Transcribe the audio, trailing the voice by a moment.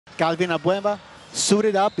Calvin Abueva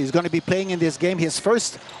suited up. He's going to be playing in this game, his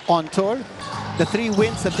first on tour. The 3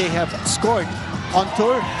 wins that they have scored on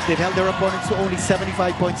tour, they've held their opponents to only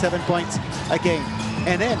 75.7 points a game.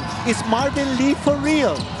 And then, is Marvin Lee for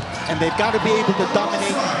real? And they've got to be able to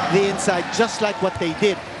dominate the inside just like what they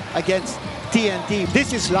did against TNT.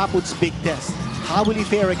 This is Lapud's big test. How will he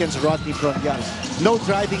fare against Rodney Brondial? No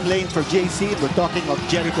driving lane for JC. We're talking of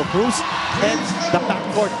Jericho Cruz and the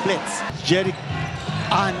backcourt blitz. Jericho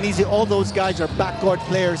and Nizi, all those guys are backcourt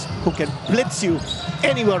players who can blitz you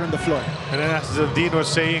anywhere on the floor. And then as the Dean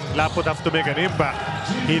was saying, Lapud have to make an impact.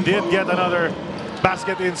 He did get another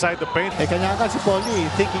basket inside the paint. Kanya si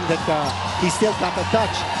Paulie thinking that he still got a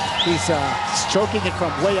touch. He's stroking it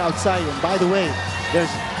from way outside. And by the way,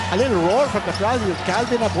 there's a little roar from the crowd.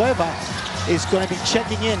 Calvin Abueva is going to be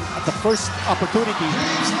checking in at the first opportunity.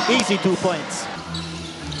 Easy 2 points.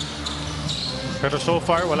 Pero so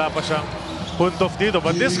far, wala pa siyang puntof dito.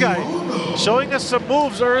 But this guy, showing us some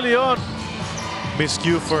moves early on.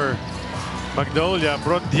 Miscue for Magnolia.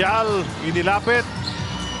 Brondial, inilapit.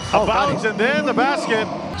 A bounce and then the basket.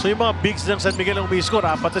 So yung mga bigs ng San Miguel ang umiscore.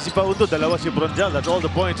 4 na si Paundo, 2 si Brondial. That's all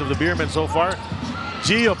the points of the Beermen so far.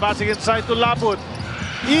 Gio passing inside to Lapud.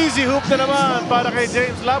 Easy hoop na naman para kay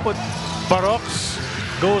James Lapud. Barox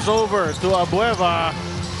goes over to Abueva.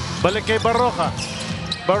 Balik kay Barroca.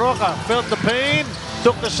 Barroca felt the pain,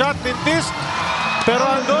 took the shot, mintis. Pero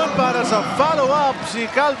andun para sa follow-up si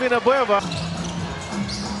Calvin Abueva.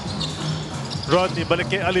 Rodney,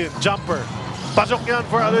 balik kay Alin, jumper. Pasok yan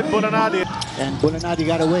for Alin Bulanadi. And Bulanadi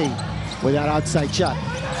got away with that outside shot.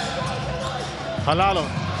 Halalo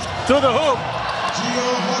to the hoop.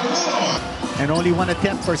 And only 1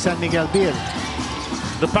 attempt for San Miguel Beer.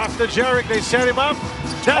 The pass to Jerick, they set him up.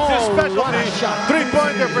 That's his specialty.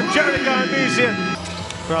 3-pointer for Jerick Anisian.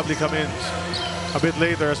 Probably come in a bit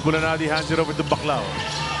later as Bulanadi hands it over to Baclao.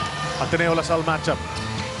 Ateneo Lasal matchup.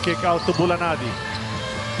 Kick out to Bulanadi.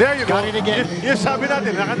 There you go. Got it again. Yung sabi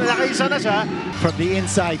natin, nakaisa na siya. From the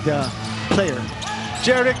inside player.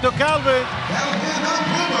 Jerick to Calvin.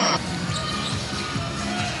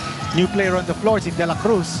 New player on the floor is De La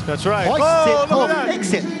Cruz. That's right. Hoists it home, look at that.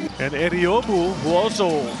 takes it. And Eriobu, who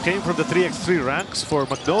also came from the 3x3 ranks for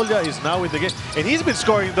Magnolia, is now in the game. And he's been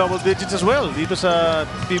scoring double digits as well dito sa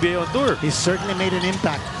PBA on tour. He's certainly made an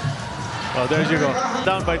impact. Oh, there you go.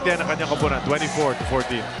 Down by 10 ang kanyang kapunan,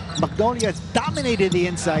 24-14. Magnolia has dominated the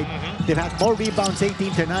inside. They've had more rebounds,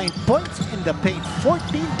 18-9. Points in the paint,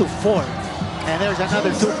 14-4. And there's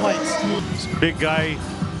another 2 points. Big guy,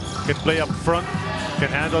 can play up front, can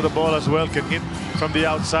handle the ball as well, can hit from the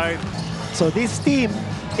outside. So this team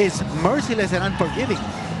is merciless and unforgiving.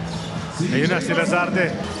 Ayun na, si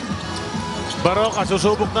Lazarte. Barroca,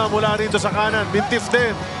 susubok na mula rito sa kanan. Mintif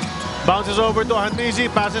din. Bounces over to Hanisi,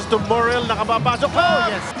 passes to Morel, nakapapasok. Oh,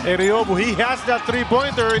 yes. Eriobu, he has that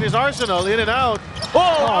 3-pointer in his arsenal, in and out.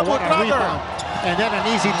 Oh, what a rebound. And then an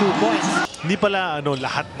easy 2 points. Hindi pala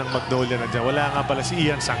lahat ng Magnolia na dyan. Wala nga pala si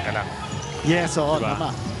Ian Sangkalang. Yes, oo, tama.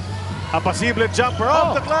 A possible jumper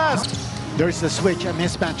off the glass. There's the switch, a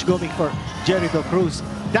mismatch going for Jericho Cruz.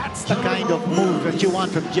 That's the kind of move that you want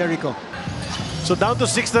from Jericho. So down to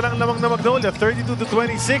 6 na lang namang na Magnolia,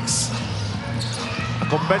 32-26. A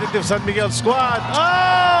competitive San Miguel squad.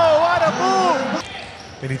 Oh, what a move!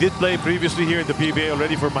 And he did play previously here in the PBA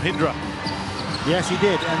already for Mahindra. Yes, he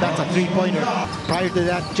did, and that's a 3-pointer. Prior to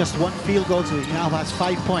that, just 1 field goal, so he now has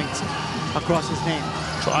 5 points across his name.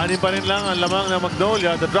 So 6 pa rin lang ang lamang ng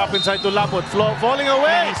Magnolia. The drop inside to Lapud, falling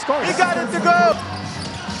away. He got it to go.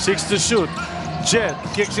 6 to shoot. Jed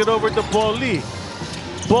kicks it over to Paul Lee.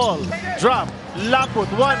 Ball, drop, Lapud,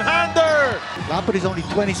 one-hander. Lapud is only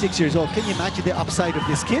 26 years old. Can you imagine the upside of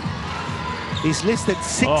this kid? He's listed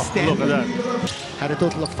 6'10". Look at that. Had a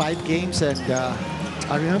total of 5 games, and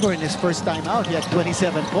I remember in his first time out, he had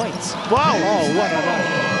 27 points. Wow!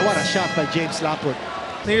 Oh, what a shot by James Lapud.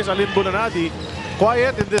 Here's Alin Bulanadi,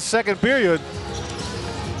 quiet in this second period.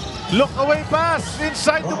 Look away pass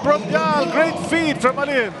inside to Brondial. Great feed from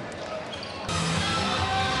Alin.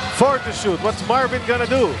 4 to shoot. What's Marvin gonna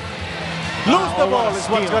do? Lose the ball is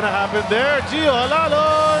what's gonna happen there. Gio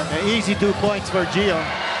Halalon. An easy 2 points for Gio.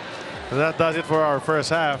 That does it for our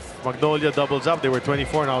first half. Magnolia doubles up. They were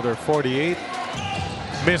 24, now they're 48.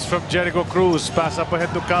 Miss from Jericho Cruz. Pass up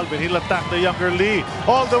ahead to Calvin. He'll attack the younger Lee.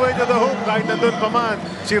 All the way to the hoop. Kahit nandun pa man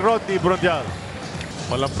si Rodney Brondial.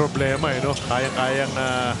 Walang problema no? Kayang-kayang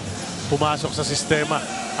pumasok sa sistema.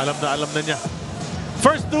 Alam na niya.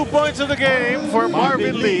 First 2 points of the game for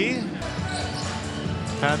Marvin Lee.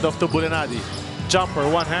 Hand off to Bulanadi. Jumper,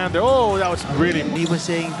 one-hander. Oh, that was really... He was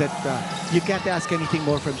saying that you can't ask anything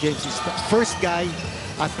more from James. He's the first guy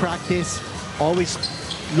at practice, always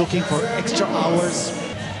looking for extra hours.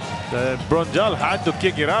 Bronjal had to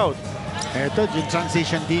kick it out. Ito, yung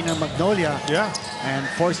transition din ng Magnolia. Yeah. And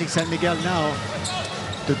forcing San Miguel now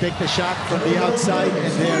to take the shot from the outside.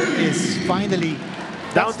 And there is finally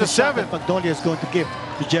Down to 7. Magnolia is going to give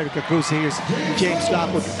to Jericho Cruz. Here's James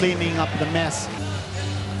Lockwood cleaning up the mess.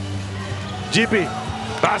 GP,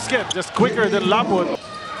 basket, just quicker than Lockwood.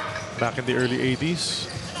 Back in the early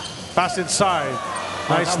 80s. Pass inside.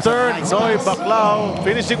 Nice turn. Nice Noy pass. Baclao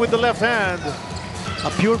finishing with the left hand.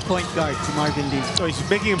 A pure point guard to Marvin Lee. So he's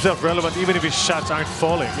making himself relevant even if his shots aren't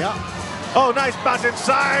falling. Yeah. Oh, nice pass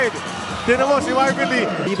inside. Tinan mo si Marvin Lee.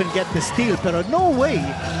 Even get the steal, pero no way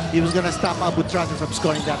he was going to stop Abu Tratter from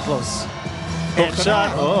scoring that close. Hook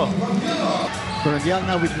shot. Oh. Bronjal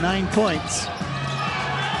now with 9 points.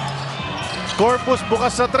 Corpus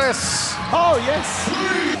bukas sa 3. Oh, yes.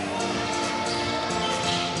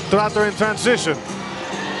 Tratter in transition.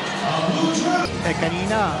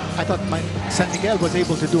 Kanina, I thought San Miguel was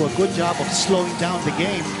able to do a good job of slowing down the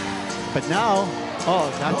game. But now,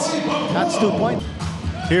 oh, that's 2 points.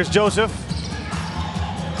 Here's Joseph.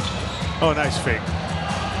 Oh, nice fake.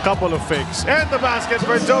 Couple of fakes. And the basket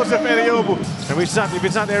for Joseph Eriobu. And if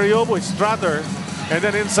it's not Eriobu, it's Tratter. And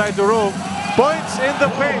then inside the room. Points in the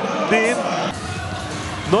paint. Dean.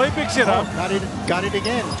 Noy picks it up. Got it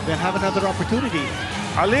again. Then have another opportunity.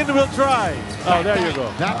 Alin will try. Oh, there you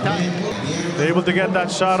go. That time. They're able to get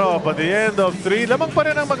that shot off at the end of 3. Lamang pa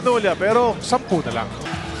rin ang Magnolia, pero 10 na lang.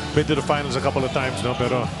 Been to the finals a couple of times, no?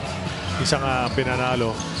 Pero isang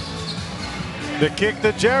pinanalo. The kick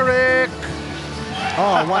to Jerick.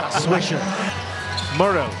 Oh, what a swisher.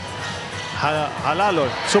 Murrell.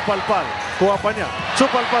 Halalo. Supalpal. Kuha pa niya.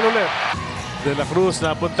 Supalpal ulit. De La Cruz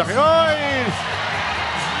na punta kay... Oy!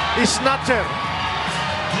 Snatcher.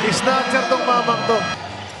 Snatcher tong mamang to.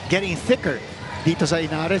 Getting thicker dito sa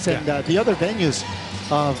Inares and the other venues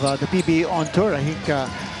of the PBA on tour. I think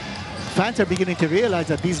fans are beginning to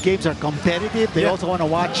realize that these games are competitive. They also want to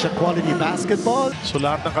watch quality basketball. So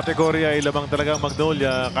lahat ng kategorya ay lamang talaga ang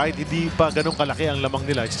Magnolia. Kahit hindi pa ganun kalaki ang lamang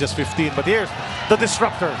nila. It's just 15. But here's the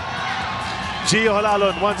disruptor. Gio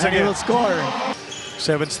Halalon once And he again. will score.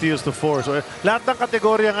 7 steals to 4. So lahat ng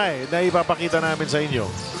kategorya nga na ipapakita namin sa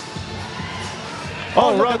inyo.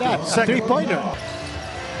 Oh, look at Rocky, that. A second. three-pointer.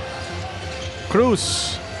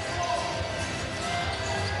 Cruz.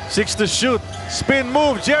 6 to shoot. Spin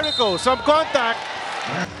move. Jericho. Some contact.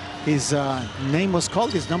 His name was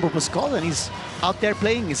called, his number was called, and he's out there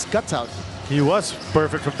playing his guts out. He was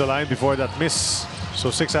perfect from the line before that miss. So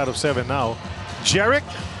 6 out of 7 now. Jerick.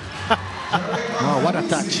 Oh, what a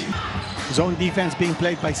touch. Zone defense being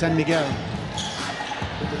played by San Miguel.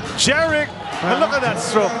 Jerick. And look at that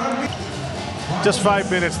stroke. Just 5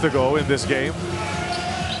 minutes to go in this game.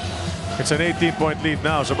 It's an 18-point lead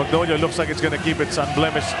now, so Magnolia looks like it's going to keep its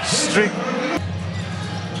unblemished streak.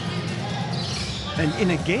 And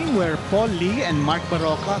in a game where Paul Lee and Mark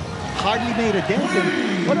Barroca hardly made a dent.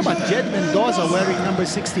 And what about Jed Mendoza wearing number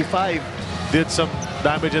 65? Did some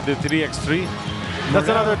damage in the 3x3. That's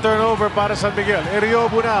another turnover para San Miguel.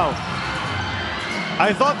 Eriobu now.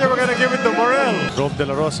 I thought they were going to give it to Morel. Rob De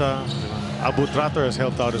La Rosa. Abu Tratter has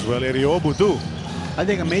helped out as well. Eriobu too. I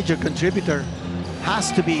think a major contributor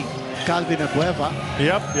has to be Calvin Abueva.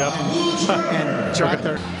 Yep. And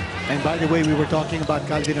Tratter. And by the way, we were talking about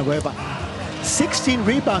Calvin Abueva. 16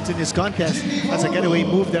 rebounds in this contest as a getaway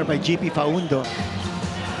move there by GP Faundo.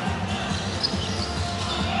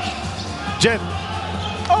 Jen.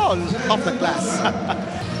 All off the glass.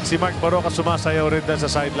 Si Mark Barroca sumasayaw rin sa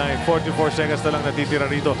sideline. 44 seconds na lang natitira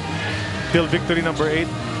rito. Till victory number 8.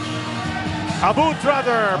 Abu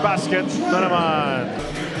Tratter basket na naman.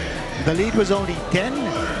 The lead was only 10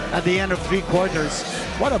 at the end of 3 quarters.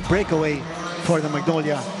 What a breakaway for the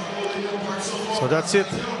Magnolia. So that's it.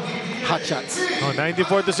 Hotshots. Oh,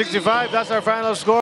 94 to 65. That's our final score.